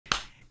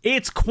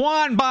It's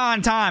Quan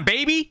Bon time,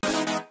 baby.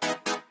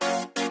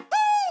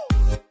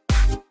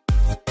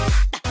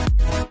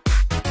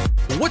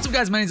 What's up,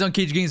 guys? My name is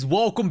unCAGEDgamez.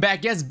 Welcome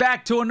back. Yes,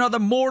 back to another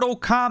Mortal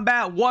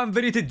Kombat 1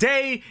 video.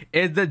 Today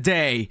is the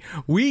day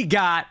we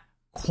got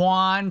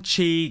Quan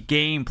Chi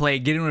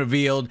gameplay getting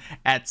revealed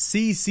at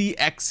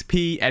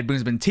CCXP. Ed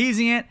Boon's been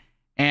teasing it,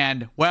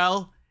 and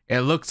well,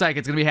 it looks like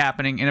it's gonna be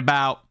happening in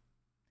about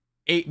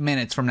 8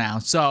 minutes from now.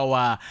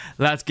 So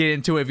let's get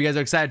into it. If you guys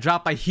are excited,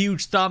 drop a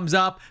huge thumbs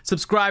up,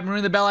 subscribe, and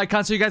ring the bell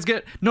icon so you guys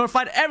get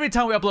notified every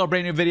time we upload a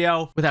brand new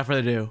video. Without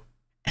further ado,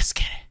 let's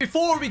get it.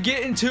 Before we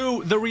get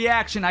into the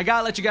reaction, I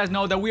gotta let you guys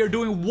know that we are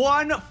doing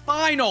one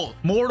final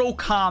Mortal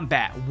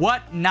Kombat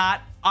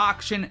Whatnot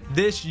auction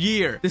this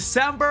year.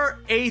 December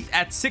 8th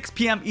at 6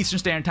 p.m. Eastern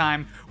Standard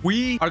Time,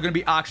 we are going to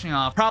be auctioning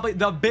off probably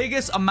the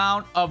biggest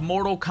amount of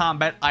Mortal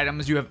Kombat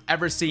items you have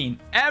ever seen.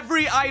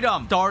 Every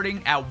item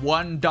starting at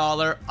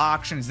 $1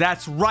 auctions.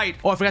 That's right.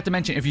 Oh, I forgot to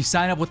mention, if you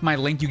sign up with my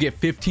link, you get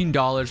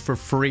 $15 for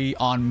free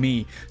on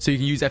me. So you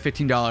can use that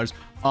 $15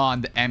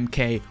 on the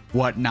MK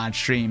Whatnot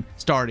stream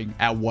starting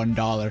at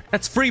 $1.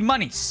 That's free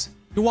monies.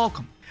 You're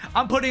welcome.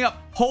 I'm putting up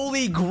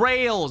holy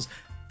grails,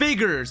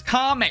 figures,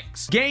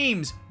 comics,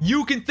 games.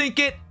 You can think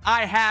it,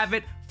 I have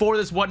it for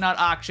this Whatnot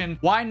auction.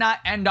 Why not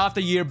end off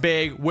the year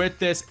big with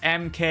this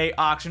MK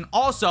auction?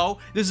 Also,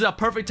 this is a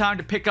perfect time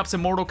to pick up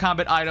some Mortal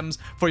Kombat items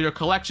for your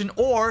collection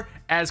or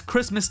as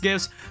Christmas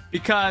gifts,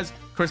 because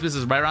Christmas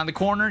is right around the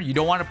corner. You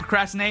don't want to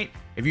procrastinate.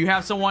 If you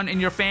have someone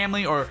in your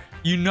family or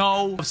you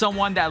know of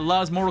someone that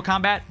loves Mortal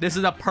Kombat, this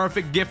is a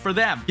perfect gift for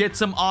them. Get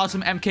some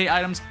awesome MK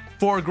items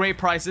for great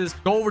prices.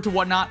 Go over to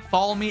Whatnot,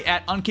 follow me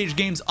at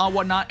unCAGEDgamez on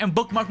Whatnot, and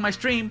bookmark my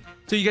stream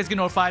so you guys get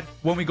notified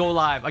when we go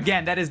live.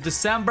 Again, that is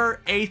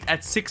December 8th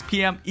at 6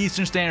 p.m.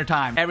 Eastern Standard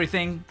Time.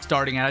 Everything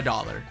starting at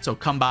 $1. So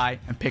come by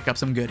and pick up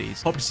some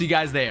goodies. Hope to see you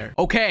guys there.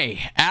 Okay,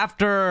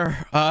 after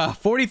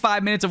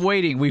 45 minutes of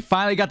waiting, we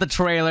finally got the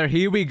trailer.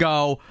 Here we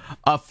go.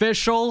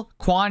 Official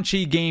Quan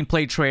Chi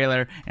gameplay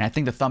trailer. And I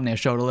think the thumbnail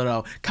showed a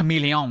little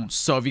chameleons.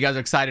 So if you guys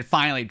are excited,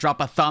 finally drop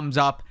a thumbs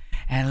up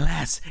and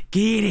let's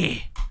get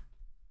it.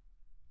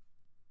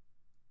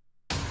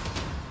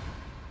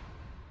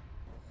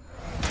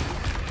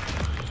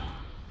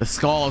 The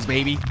skulls,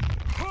 baby.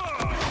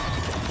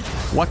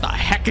 What the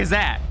heck is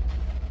that?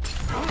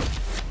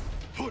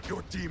 Put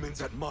your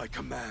demons at my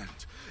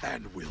command,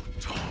 and we'll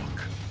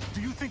talk. Do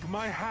you think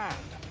my hand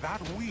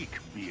that weak,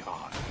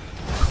 Bihar?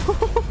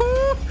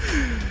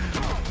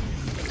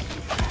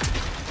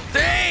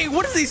 Dang,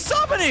 what is he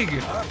summoning?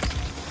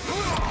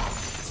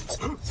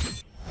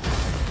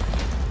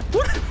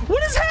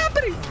 What is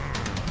happening?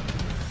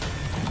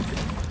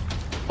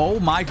 Oh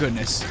my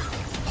goodness.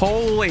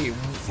 Holy.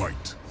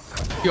 Fight.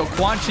 Yo,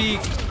 Quan Chi.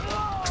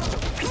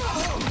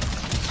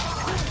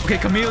 Okay,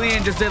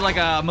 Chameleon just did like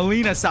a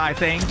Melina side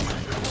thing.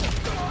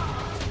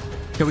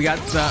 Okay, we got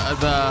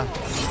the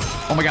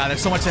oh my god,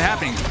 there's so much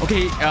happening.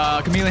 Okay,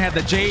 Chameleon had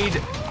the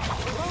Jade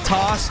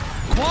toss.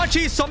 Quan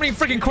Chi summoning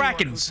freaking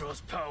Krakens.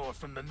 Power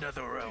from the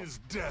nether realm. Is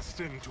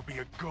destined to be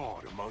a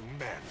god among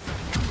men.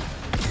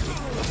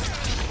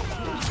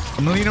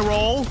 A Melina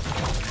roll.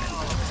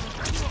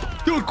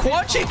 Dude,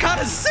 Quan Chi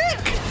kind of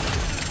sick.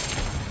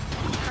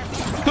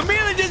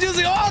 Chameleon just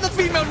using all the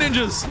female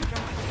ninjas.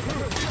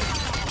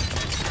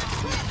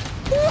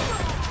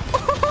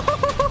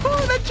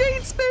 That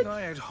Jade spin.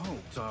 I had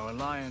hoped our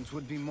alliance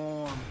would be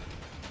more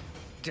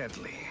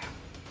deadly.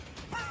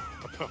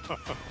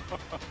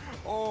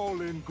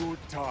 All in good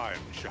time,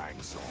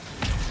 Shang Tsung.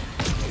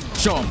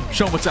 Show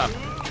him what's up.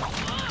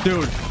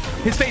 Dude,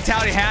 his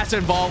fatality has to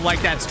involve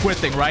like that squid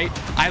thing, right?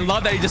 I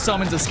love that he just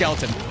summons a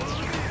skeleton.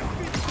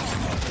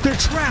 They're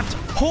trapped.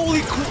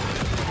 Holy crap.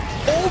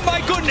 Oh my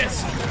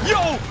goodness!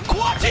 Yo,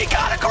 Quan Chi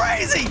kinda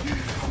crazy!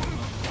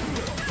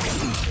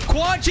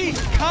 Quan Chi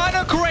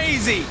kinda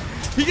crazy!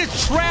 He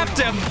just trapped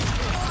him!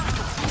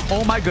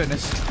 Oh my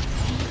goodness.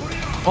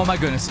 Oh my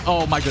goodness.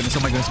 Oh my goodness. Oh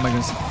my goodness. Oh my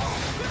goodness.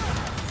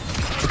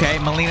 Okay,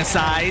 Melina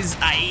size.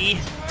 Aye.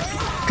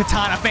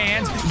 Katana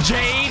fans.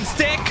 Jade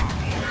stick.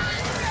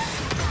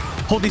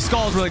 Hold these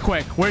skulls really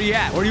quick. Where are you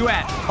at? Where are you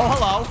at? Oh,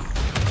 hello.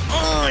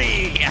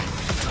 Oy.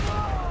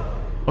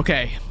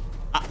 Okay.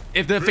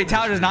 If the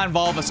fatality does not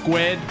involve a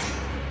squid,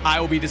 I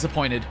will be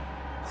disappointed.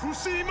 No,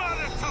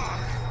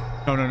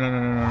 no, no, no, no,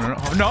 no, no,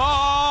 no. No!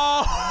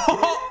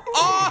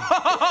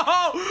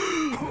 Oh!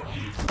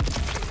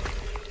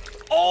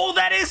 Oh,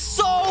 that is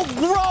so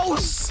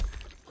gross!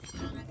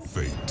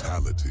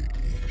 Fatality.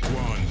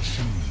 Quan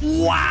Chi.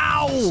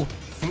 Wow!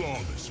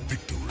 Flawless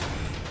victory.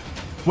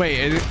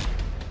 Wait,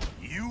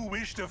 You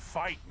wish to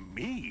fight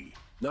me?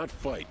 Not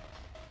fight.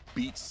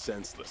 Beat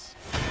senseless.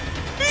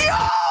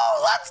 yo,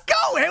 let's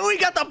go! And we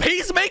got the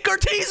Peacemaker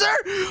teaser.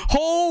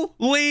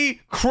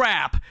 Holy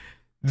crap.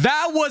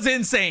 That was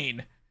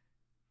insane.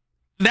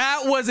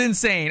 That was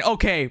insane.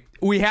 Okay,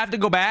 we have to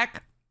go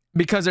back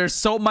because there's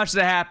so much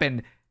that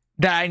happened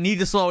that I need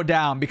to slow it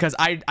down because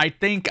I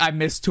think I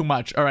missed too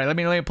much. All right, let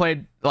me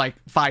play like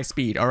 5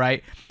 speed, all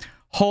right?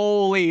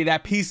 Holy,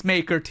 that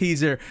Peacemaker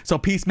teaser. So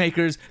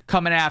Peacemaker's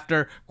coming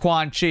after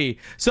Quan Chi.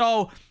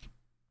 So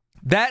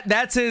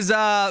That's his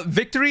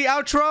victory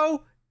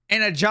outro,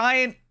 and a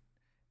giant.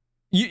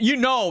 You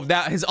know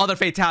that his other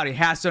fatality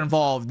has to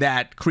involve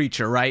that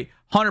creature, right?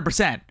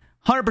 100%.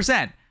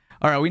 100%.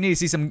 All right, we need to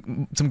see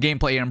some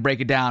gameplay here and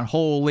break it down.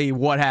 Holy,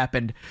 what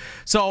happened?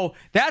 So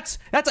that's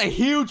a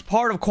huge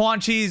part of Quan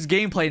Chi's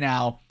gameplay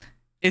now,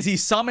 is he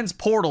summons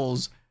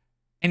portals,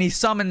 and he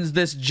summons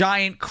this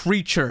giant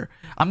creature.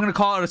 I'm going to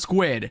call it a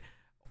squid,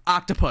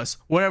 octopus,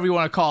 whatever you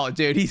want to call it,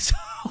 dude. He's,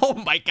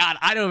 oh my God,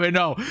 I don't even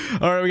know.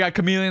 All right, we got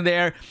Chameleon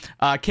there,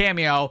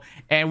 cameo,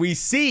 and we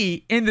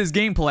see in this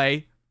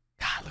gameplay,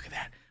 God, look at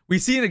that. We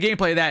see in the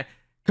gameplay that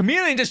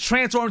Chameleon just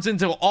transforms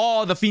into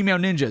all the female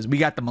ninjas. We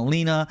got the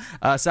Melina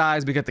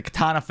size, we got the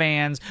Katana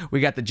fans, we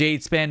got the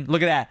Jade Spin.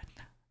 Look at that.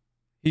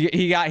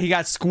 He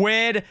got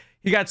Squid.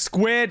 He got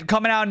Squid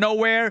coming out of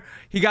nowhere.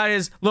 He got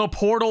his little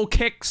portal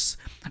kicks,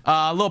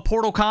 little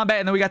portal combat,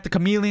 and then we got the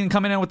Chameleon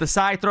coming in with the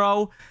side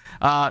throw.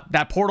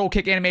 That portal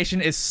kick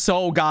animation is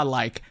so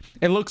godlike.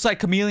 It looks like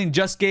Chameleon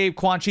just gave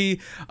Quan Chi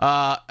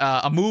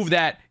a move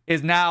that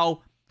is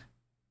now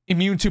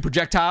immune to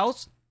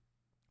projectiles,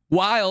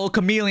 while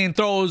Chameleon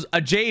throws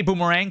a Jade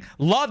Boomerang.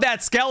 Love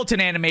that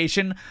skeleton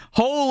animation.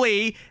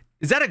 Holy,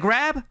 is that a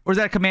grab or is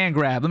that a command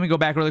grab? Let me go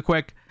back really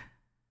quick.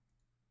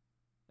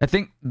 I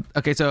think,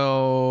 okay,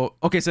 so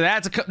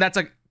that's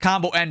a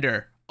combo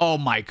ender. Oh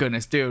my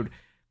goodness, dude.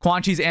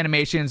 Quan Chi's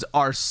animations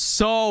are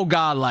so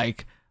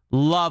godlike.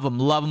 Love them,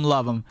 love them,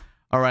 love them.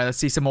 All right, let's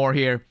see some more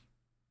here.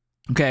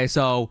 Okay,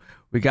 so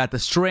we got the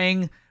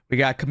string. We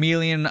got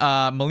Chameleon,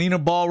 Melina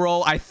ball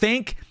roll. I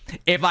think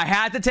if I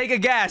had to take a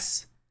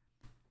guess,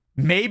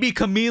 maybe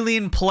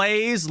Chameleon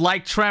plays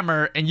like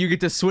Tremor, and you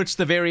get to switch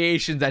the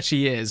variations that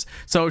she is.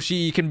 So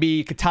she can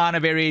be Katana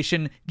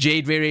variation,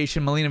 Jade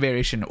variation, Melina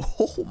variation.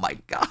 Oh my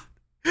God.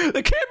 The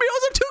cameos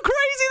are too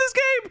crazy this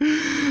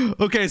game.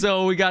 Okay,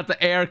 so we got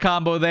the air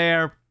combo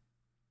there.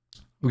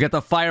 We got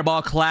the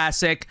Fireball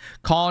Classic,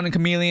 Colin and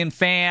Chameleon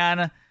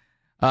fan.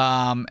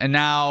 And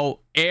now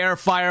air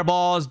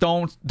fireballs,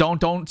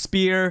 don't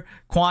spear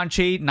Quan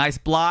Chi. Nice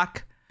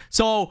block.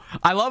 So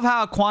I love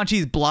how Quan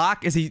Chi's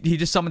block is he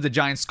just summons a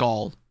giant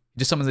skull. He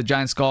just summons a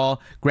giant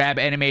skull. Grab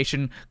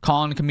animation.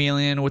 Colin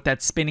Chameleon with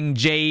that spinning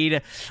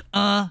Jade.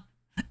 And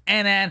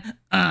then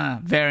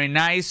very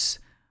nice.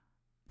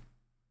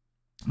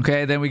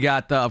 Okay, then we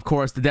got of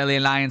course the Deadly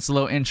Alliance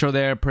little intro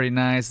there, pretty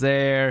nice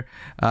there.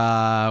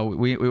 I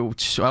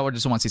just want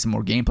to see some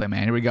more gameplay,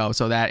 man. Here we go.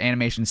 So that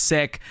animation's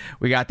sick.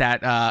 We got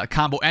that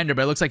combo ender,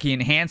 but it looks like he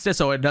enhanced it,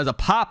 so it does a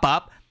pop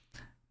up.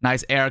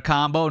 Nice air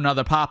combo,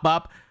 another pop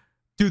up.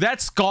 Dude,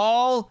 that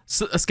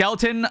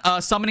skeleton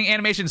summoning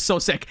animation is so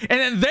sick. And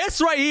then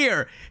this right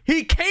here,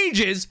 he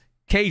cages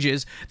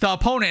the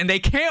opponent, and they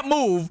can't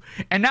move.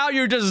 And now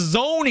you're just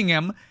zoning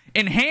him.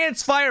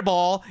 Enhanced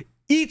fireball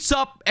eats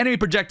up enemy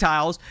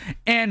projectiles,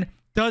 and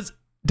does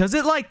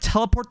it like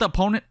teleport the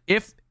opponent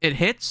if it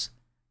hits?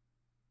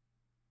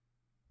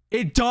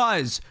 It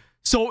does.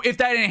 So if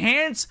that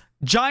enhanced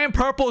giant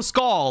purple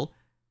skull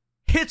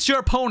hits your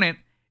opponent,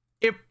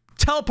 it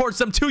teleports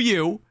them to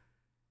you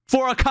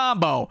for a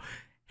combo.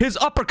 His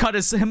uppercut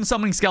is him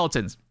summoning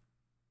skeletons.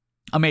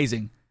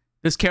 Amazing.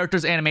 This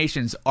character's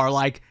animations are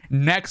like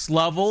next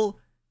level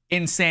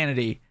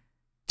insanity.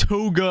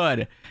 Too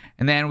good.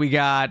 And then we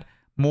got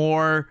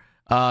more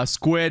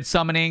squid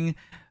summoning.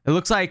 It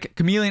looks like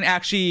Chameleon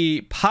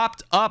actually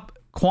popped up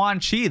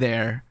Quan Chi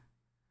there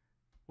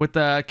with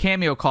the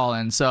cameo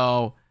call-in.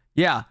 So,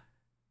 yeah.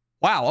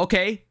 Wow,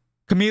 okay.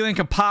 Chameleon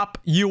can pop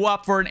you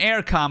up for an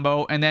air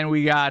combo, and then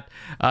we got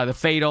the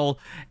fatal,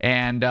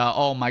 and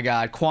oh my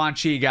God, Quan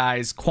Chi,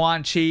 guys.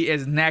 Quan Chi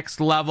is next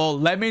level.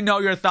 Let me know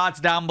your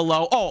thoughts down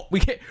below. Oh, we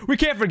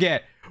can't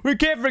forget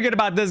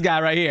about this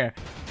guy right here.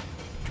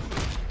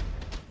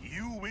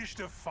 You wish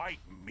to fight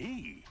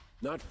me?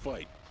 Not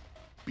fight.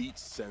 Beat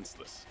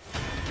senseless.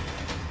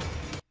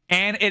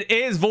 And it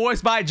is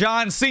voiced by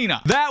John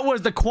Cena. That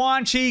was the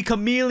Quan Chi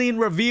Chameleon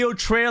reveal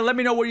trailer. Let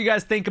me know what you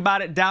guys think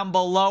about it down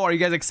below. Are you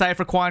guys excited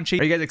for Quan Chi?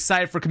 Are you guys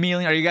excited for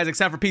Chameleon? Are you guys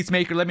excited for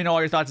Peacemaker? Let me know all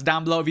your thoughts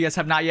down below. If you guys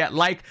have not yet,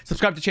 like,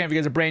 subscribe to the channel if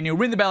you guys are brand new.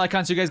 Ring the bell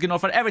icon so you guys get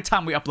notified every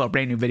time we upload a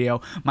brand new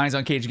video. Mine's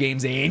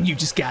unCAGEDgamez, and you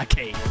just got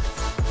caged.